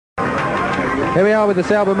Here we are with the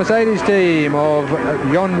Sauber Mercedes team of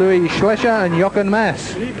Jan-Louis Schlescher and Jochen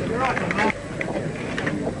Mass.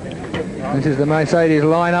 This is the Mercedes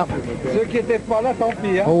lineup.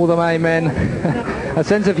 All the main men. A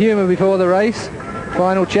sense of humour before the race.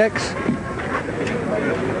 Final checks.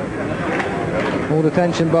 All the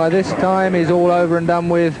tension by this time is all over and done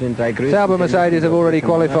with. Sauber Mercedes have already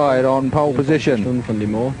qualified on pole position. Von Le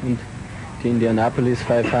Mans und die Indianapolis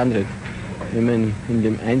 500. Wenn man in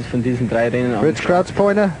dem eins von diesen drei Rennen Fritz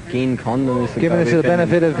Kratzpointer gehen kann, dann ist giving us the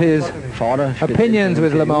benefit of his opinions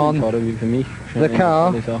with Le Mans. The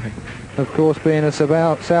car, of course, being a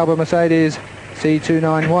Sauber Mercedes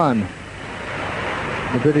C291.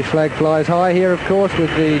 The British flag flies high here, of course,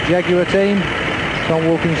 with the Jaguar team. Tom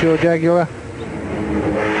Walkinshaw Jaguar.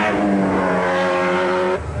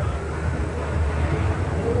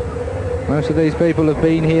 Most of these people have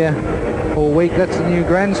been here all week. That's the new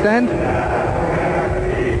grandstand.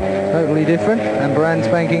 Totally different and brand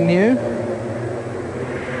spanking new.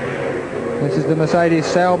 This is the Mercedes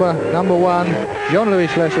Sauber number 1. Jan-Louis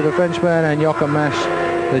Schlescher, the Frenchman, and Jochen Mass,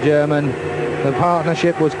 the German. The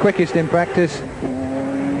partnership was quickest in practice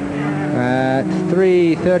at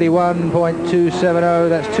 3:31.270.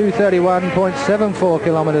 That's 2:31.74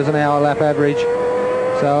 kilometres an hour lap average.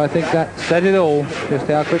 So I think that said it all, just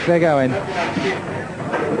how quick they're going.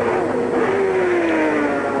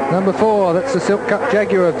 Number 4, that's the Silk Cut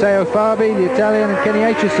Jaguar of Teo Fabi, the Italian, and Kenny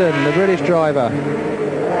Aitchison, the British driver.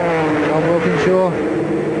 Tom Walkinshaw,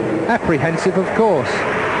 apprehensive of course.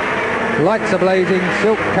 Lights are blazing,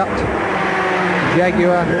 Silk Cut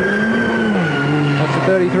Jaguar. That's the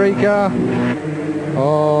 33 car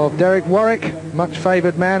of Derek Warwick, much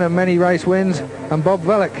favoured man and many race wins, and Bob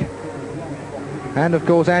Vellick. And of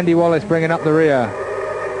course Andy Wallace bringing up the rear.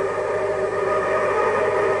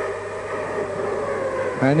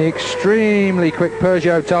 And the extremely quick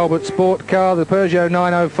Peugeot Talbot Sport car, the Peugeot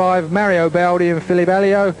 905, Mario Baldi and Philippe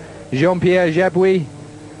Alliot, Jean-Pierre Jabouille,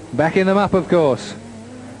 backing them up of course.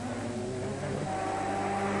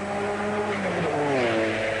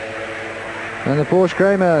 And the Porsche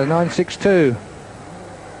Kramer 962.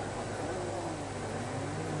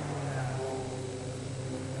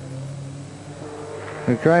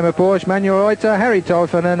 The Kramer Porsche, Manuel Reuter, Harry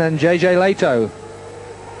Tolfanen and JJ Leto.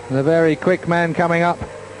 The very quick man coming up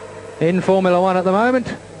in Formula 1 at the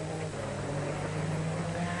moment.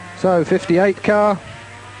 So 58 car,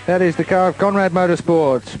 that is the car of Conrad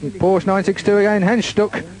Motorsports. Porsche 962 again, Hans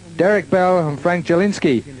Stuck, Derek Bell and Frank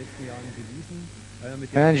Jelinski.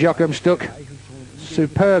 And Joachim Stuck,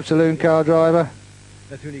 superb saloon car driver.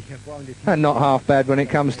 And not half bad when it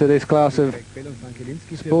comes to this class of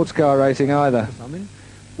sports car racing either.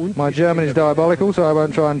 My German is diabolical, so I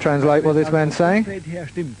won't try and translate what this man's saying.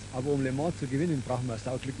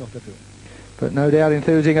 But no doubt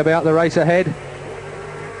enthusing about the race ahead.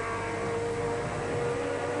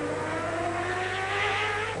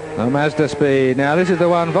 A Mazda Speed. Now this is the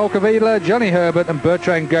one, Volker Wiedler, Johnny Herbert and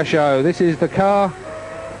Bertrand Gauchot. This is the car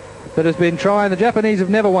that has been trying. The Japanese have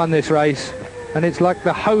never won this race, and it's like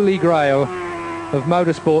the holy grail of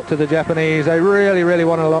motorsport to the Japanese. They really, really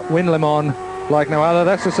want to win Le Mans like no other.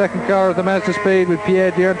 That's the second car of the Mazda Speed with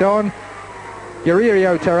Pierre Dieudonné,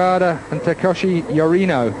 Yuririo Terada and Takeshi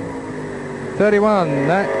Yorino. 31,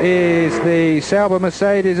 that is the Sauber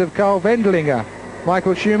Mercedes of Karl Wendlinger,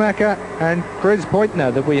 Michael Schumacher and Chris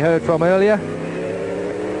Poitner that we heard from earlier.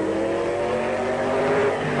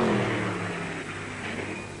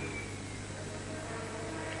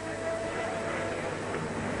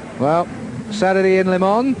 Well, Saturday in Le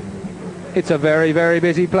Mans, it's a very, very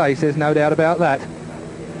busy place, there's no doubt about that.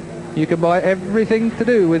 You can buy everything to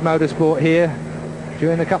do with motorsport here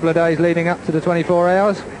during the couple of days leading up to the 24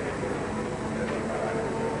 hours.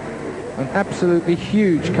 An absolutely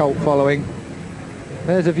huge cult following.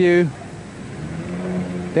 There's a view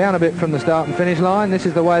down a bit from the start and finish line. This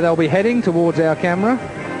is the way they'll be heading towards our camera.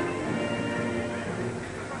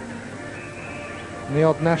 And the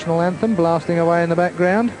odd national anthem blasting away in the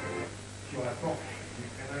background.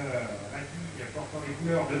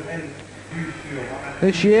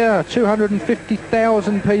 This year,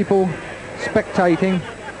 250,000 people spectating,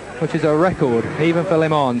 which is a record even for Le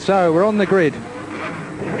Mans. So we're on the grid.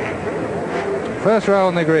 First row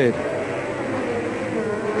on the grid.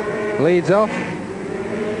 Leads off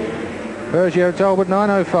Peugeot Talbot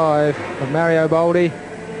 905 of Mario Baldi.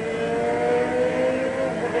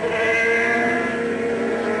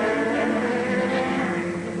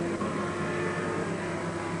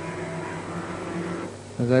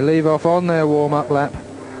 As they leave off on their warm-up lap.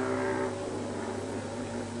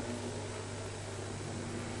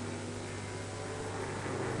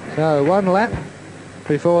 So one lap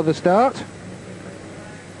before the start.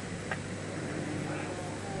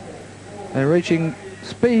 and reaching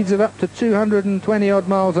speeds of up to 220 odd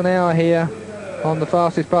miles an hour here on the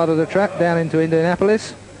fastest part of the track down into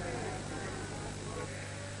Indianapolis.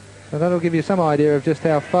 So that'll give you some idea of just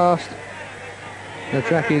how fast the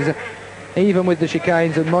track is, even with the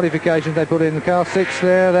chicanes and modifications they put in. The car 6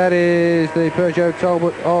 there, that is the Peugeot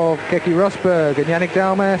Talbot of Keke Rosberg and Yannick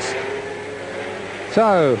Dalmas.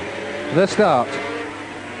 So, the start.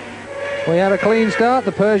 We had a clean start.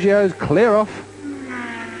 The Peugeots clear off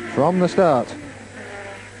from the start.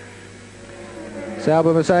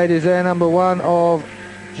 Sauber Mercedes there, number 1 of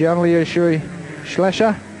Jean-Louis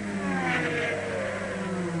Schlecher.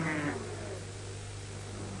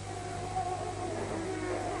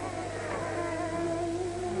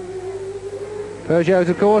 Peugeots,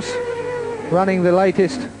 of course, running the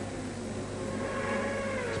latest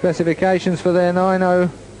specifications for their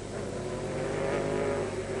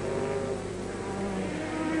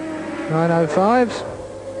 905s.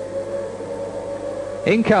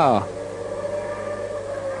 In car.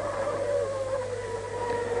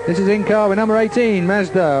 This is in car with number 18,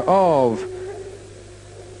 Mazda of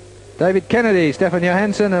David Kennedy, Stefan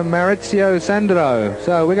Johansson and Maurizio Sandro.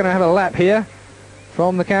 So we're going to have a lap here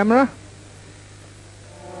from the camera.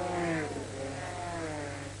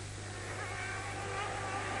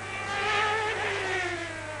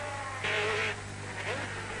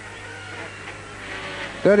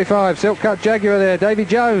 .35 Silk Cut Jaguar there, Davy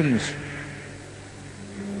Jones.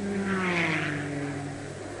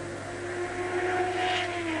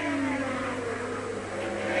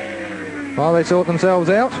 While they sort themselves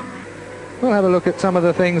out, we'll have a look at some of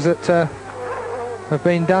the things that have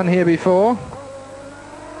been done here before.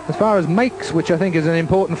 As far as makes, which I think is an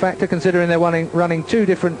important factor considering they're running 2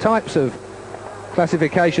 different types of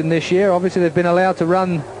classification this year. Obviously they've been allowed to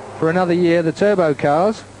run for another year the turbo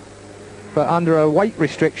cars, but under a weight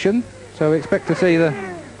restriction, so we expect to see the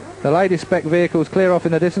latest spec vehicles clear off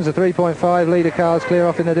in the distance. The 3.5 litre cars clear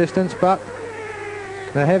off in the distance, but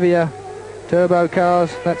the heavier turbo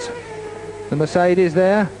cars, that's the Mercedes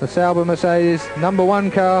there, the Sauber Mercedes, number 1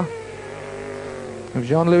 car of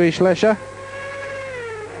Jean-Louis Schlecher.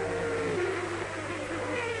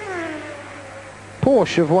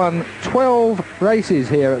 Porsche have won 12 races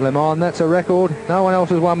here at Le Mans. That's a record. No one else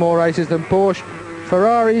has won more races than Porsche.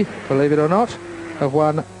 Ferrari, believe it or not, have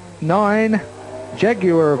won 9.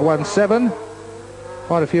 Jaguar have won 7.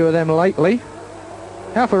 Quite a few of them lately.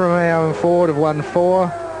 Alfa Romeo and Ford have won 4.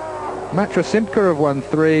 Matra Simca have won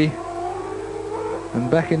 3. And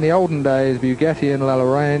back in the olden days, Bugatti and La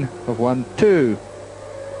Lorraine have won 2.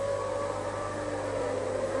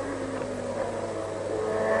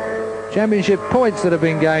 Championship points that have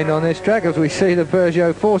been gained on this track as we see the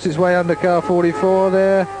Peugeot force its way under car 44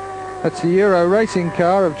 there. That's the Euro racing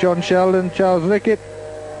car of John Sheldon, Charles Lickett.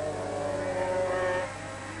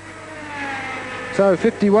 So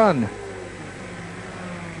 51.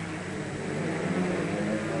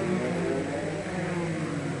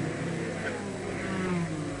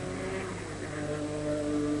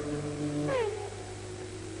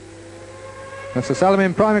 That's the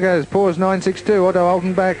Salamin Primigos, Porsche 962, Otto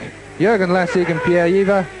Altenbach, Jürgen Lassig and Pierre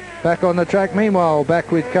Yever back on the track. Meanwhile,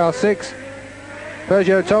 back with car 6,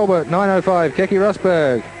 Peugeot Talbot 905, Keke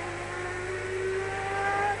Rosberg.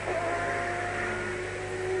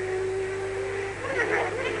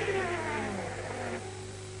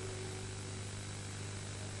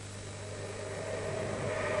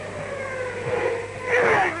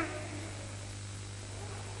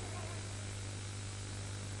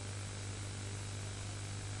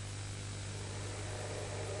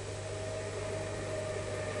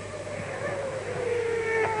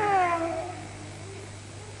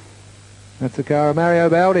 That's the car of Mario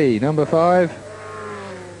Baldi, number 5.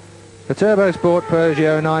 The Turbo Sport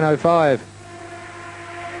Peugeot 905.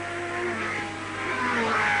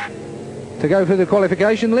 To go through the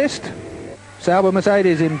qualification list, Sauber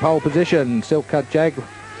Mercedes in pole position. Silk Cut Jag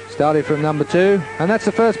started from number 2. And that's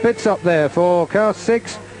the first pit stop there for car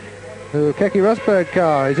 6. The Keke Rosberg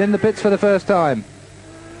car is in the pits for the first time.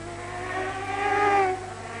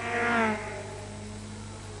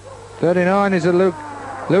 '39 is a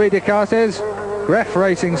Louis Descartes, Graf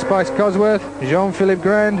Racing Spice Cosworth, Jean-Philippe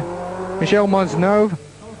Grand, Michel Monsnove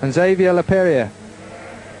and Xavier Laperriere.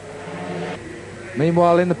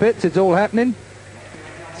 Meanwhile in the pits it's all happening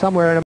somewhere in